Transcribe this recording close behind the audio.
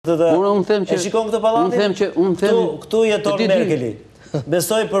Unë them që e shikon këtë pallatin? Këtu jeton Merkeli.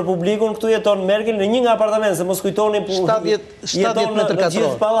 Besoj për publikun, këtu jeton Merkel në një nga apartament, se mos kujtoni jeton në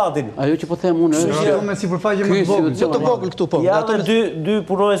gjithë pallatin. Ajo që po them unë është me sipërfaqe më të vogël këtu po. Ja dy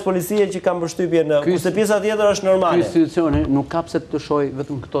punonjës policie që kanë përshtypje në kurse pjesa tjetër është normale. Ky institucioni nuk ka pse të shoj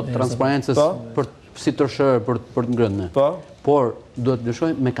vetëm këto të transparencës për si tërshërë për të ngrënë. Por duhet të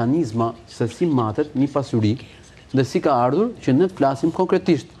lëshoj mekanizma se si matet një pasuri dhe si ka ardhur që ne të flasim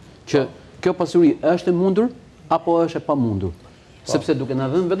konkretisht që kjo pasuri është e mundur apo është e pamundur. Sepse duke na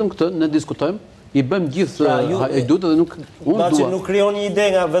dhënë vetëm këtë, ne diskutojmë, i bëjmë gjithë e duhet dhe nuk Baçi nuk krijon një ide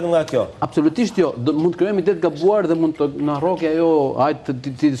vetëm nga kjo. Absolutisht jo, mund të krijojmë ide të gabuar dhe mund të na rroki ajo, hajtë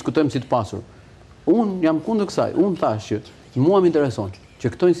të diskutojmë si të pasur. Unë jam kundër kësaj, unë thash që mua më intereson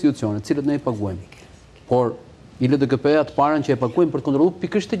që këto institucione, të cilët ne i paguajmë, por ILDKPKI të parën që e paguajmë për të kontrolluar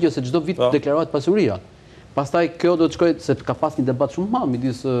pikërisht të gjë, se çdo vit deklarohet pasuria. Pastaj kjo do të shkojë se ka pas një debat shumë madh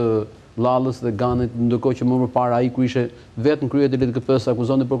midis Lallës dhe Ganit, ndërkohë që më përpara ai kur ishte vetë në krye të ILDKP-s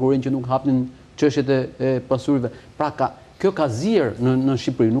akuzonte prokurorin që nuk hapnin çështjet e pasurive. Pra kjo ka zier në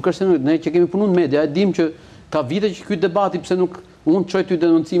Shqipëri. Nuk është se ne që kemi punuar në media, e dim që ka vite që ky debati pse nuk unë çoj ty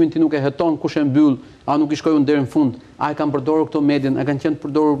denoncimin ti nuk e heton kush e mbyll, a nuk i shkoi unë deri në fund, a e kanë përdorur këto median, a kanë qenë të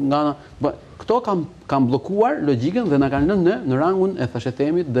përdorur nga ana. Këto kanë bllokuar logjikën dhe na kanë lënë në rangun e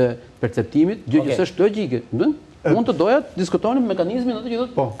thashëthemit dhe perceptimit, gjë që s'është logjike. Unë të doja të diskutonim mekanizmin atë që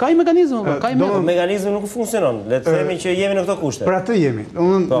thotë. Ka një mekanizëm, ka një mekanizëm. Mekanizmi nuk funksionon. Le të themi që jemi në këto kushte. Për atë jemi.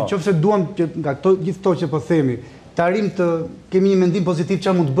 Nëse duam që nga gjithë këto që po themi, të arrim të kemi një mendim pozitiv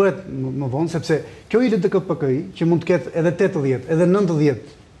çfarë mund të bëhet më vonë, sepse kjo ILDKPKI që mund të ketë edhe 80, edhe 90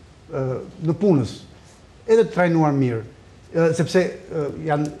 në punës, edhe të trajnuar mirë, sepse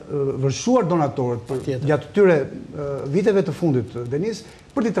janë vërshuar donatorët gjatë këtyre viteve të fundit, Denis,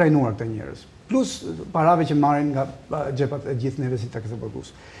 për t'i trajnuar këta njerëz. Plus parave që marrin nga xhepat e gjithë neve si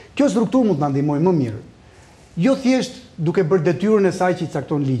taksipërkues. Kjo strukturë mund të na ndihmojë më mirë. Jo thjesht duke bërë detyrën e saj që i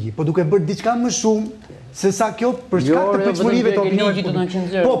cakton ligji, por duke bërë diçka më shumë se sa kjo për shkak të pritshmërive të opinionit.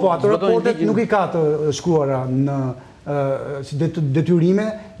 Po, ato raportet nuk i ka të shkruara në si detyrime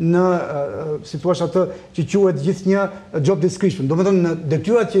në si thua atë që quhet gjithnjë job description. Domethënë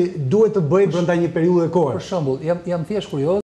detyrat që duhet të bëj brenda një periudhe kohe. Për shembull, jam thjesht kurioz